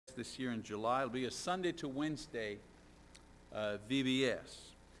this year in July. It'll be a Sunday to Wednesday VBS.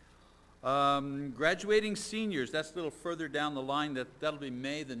 Graduating seniors, that's a little further down the line. That'll be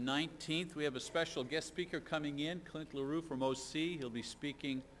May the 19th. We have a special guest speaker coming in, Clint LaRue from OC. He'll be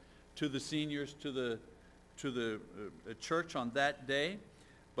speaking to the seniors, to the church on that day.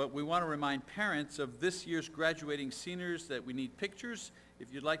 But we want to remind parents of this year's graduating seniors that we need pictures.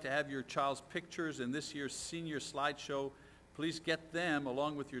 If you'd like to have your child's pictures in this year's senior slideshow, please get them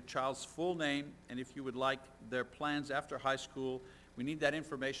along with your child's full name, and if you would like their plans after high school. We need that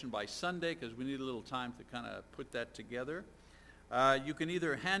information by Sunday because we need a little time to kind of put that together. You can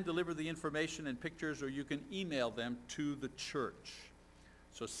either hand deliver the information and pictures, or you can email them to the church.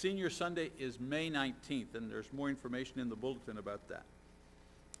 So Senior Sunday is May 19th, and there's more information in the bulletin about that.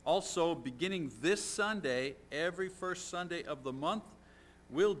 Also, beginning this Sunday, every first Sunday of the month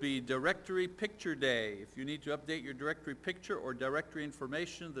will be Directory Picture Day. If you need to update your directory picture or directory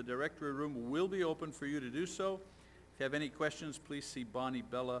information, the directory room will be open for you to do so. If you have any questions, please see Bonnie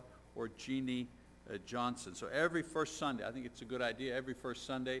Bella or Jeannie Johnson. So every first Sunday, I think it's a good idea, every first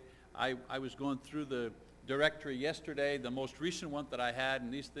Sunday. I was going through the directory yesterday, the most recent one that I had,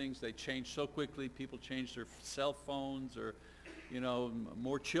 and these things, they change so quickly. People change their cell phones, or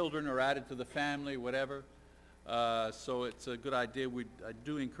more children are added to the family, whatever. So it's a good idea. I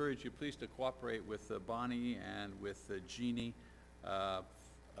do encourage you, please, to cooperate with Bonnie and with Jeannie to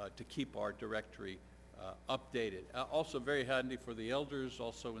keep our directory updated. Also very handy for the elders,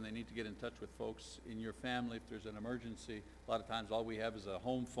 also when they need to get in touch with folks in your family if there's an emergency. A lot of times all we have is a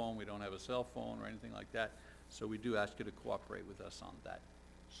home phone. We don't have a cell phone or anything like that. So we do ask you to cooperate with us on that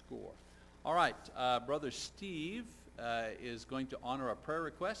score. All right, Brother Steve is going to honor a prayer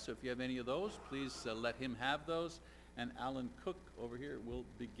request. So if you have any of those, please let him have those. And Alan Cook over here will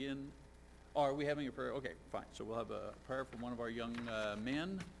begin. Oh, are we having a prayer? Okay, fine. So we'll have a prayer from one of our young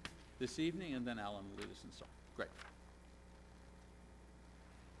men this evening, and then Alan will lead us in song. Great.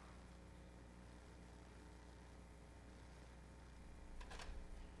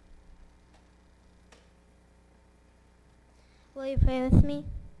 Will you pray with me?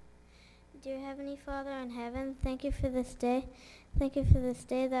 Dear Heavenly Father in heaven, thank you for this day. Thank you for this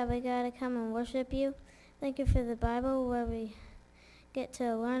day that we got to come and worship you. Thank you for the Bible where we get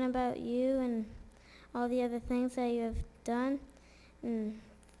to learn about you and all the other things that you have done. And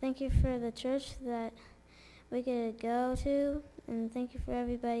thank you for the church that we get to go to. And thank you for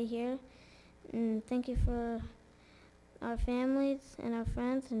everybody here. And thank you for our families and our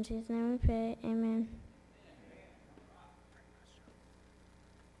friends. In Jesus' name we pray. Amen.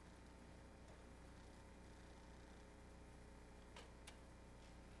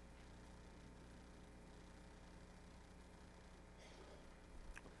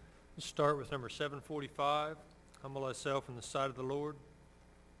 Let's start with number 745, Humble Thyself in the Sight of the Lord.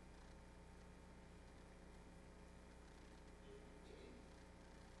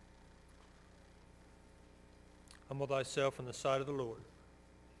 Humble thyself in the sight of the Lord.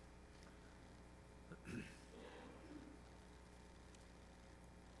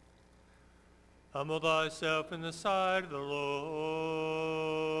 Humble thyself in the sight of the Lord.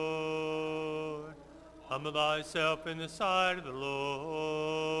 Humble thyself in the sight of the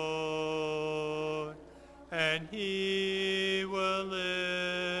Lord, and he will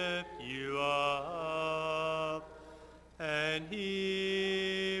lift you up, and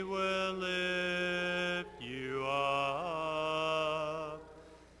he will lift you up.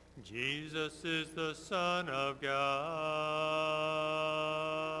 Jesus is the Son of God.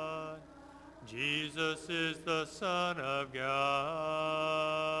 Jesus is the Son of God.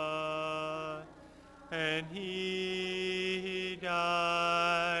 And he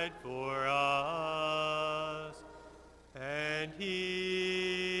died for us, and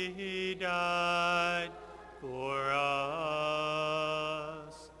he died for us.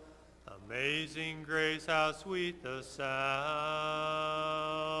 Amazing grace, how sweet the sound.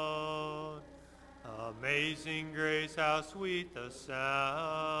 Amazing grace, how sweet the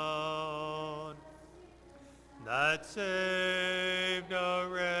sound that saved a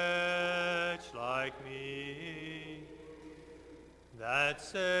wretch like me, that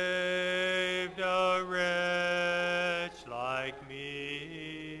saved a wretch like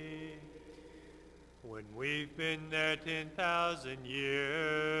me. When we've been there 10,000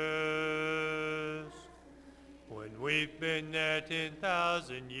 years, when we've been there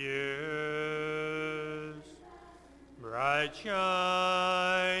 10,000 years, bright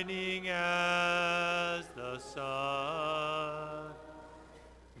shining as the sun,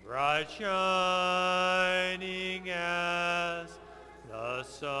 bright shining as the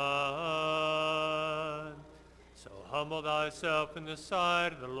sun. So Humble thyself in the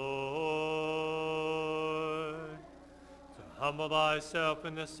sight of the Lord. So humble thyself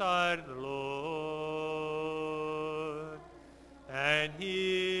in the sight of the Lord, and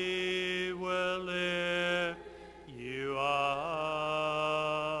he will lift you up.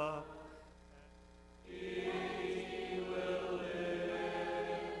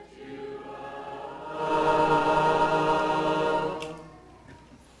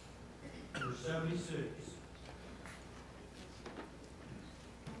 Verse 76.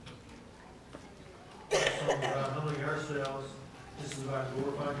 Song about humbling ourselves. This is about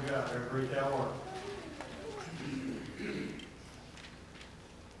glorifying God. How great thou art.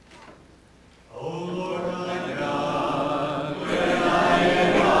 O Lord my God, when I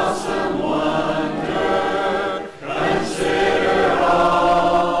in awesome wonder consider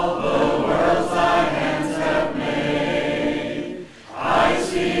all the worlds thy hands have made, I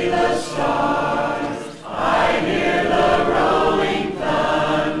see the stars, I hear the rolling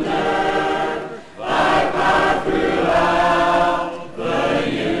thunder, thy power throughout the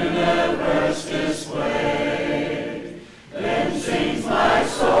universe displayed. Then sings my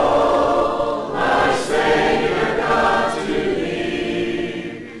soul, my Savior God, to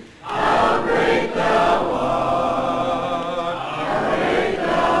thee. How great thou art, how great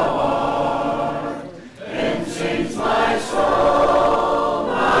thou art. Then sings my soul,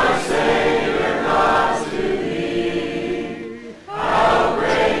 my Savior God, to thee. How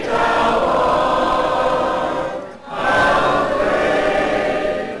great thou art, how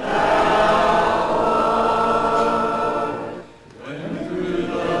great thou art. When through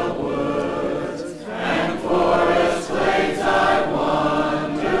the woods and forest glades I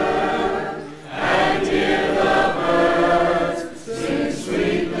wander, and hear the birds sing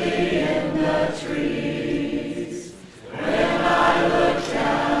sweetly in the trees. When I look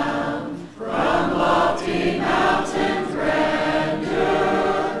down from lofty mountain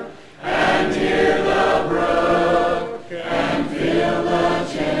grandeur, and hear the brook, and feel the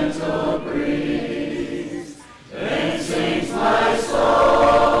gentle breeze, then sings my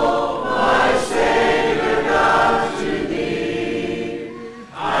soul, my Savior God, to thee.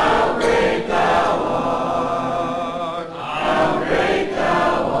 How great thou art, how great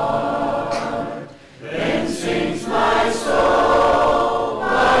thou art. Then sings my soul,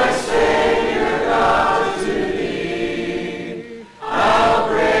 my Savior God, to thee. How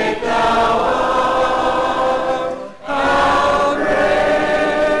great thou art, how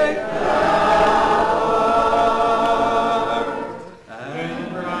great thou art. When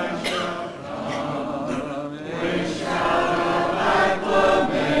Christ shall come, with shout of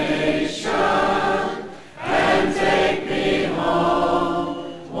acclamation, and take me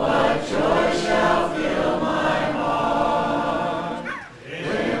home, what joy shall fill my heart.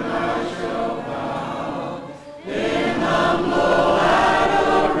 Then I shall bow in humble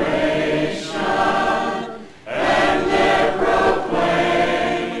adoration, and there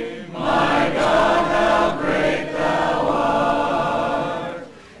proclaim, my God, how great thou art.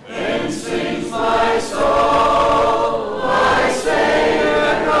 Then sings my soul, my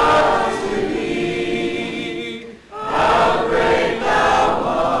Savior God, to thee. How great thou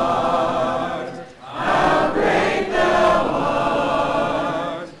art, how great thou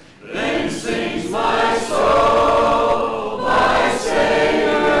art. Then sings my soul, my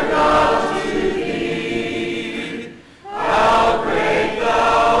Savior God, to thee. How great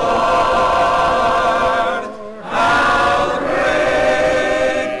thou art, how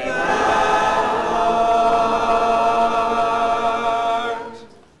great thou art.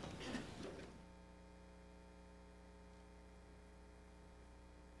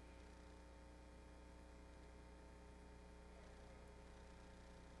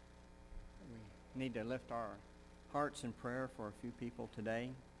 We need to lift our hearts in prayer for a few people today.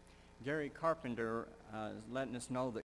 Gary Carpenter is letting us know that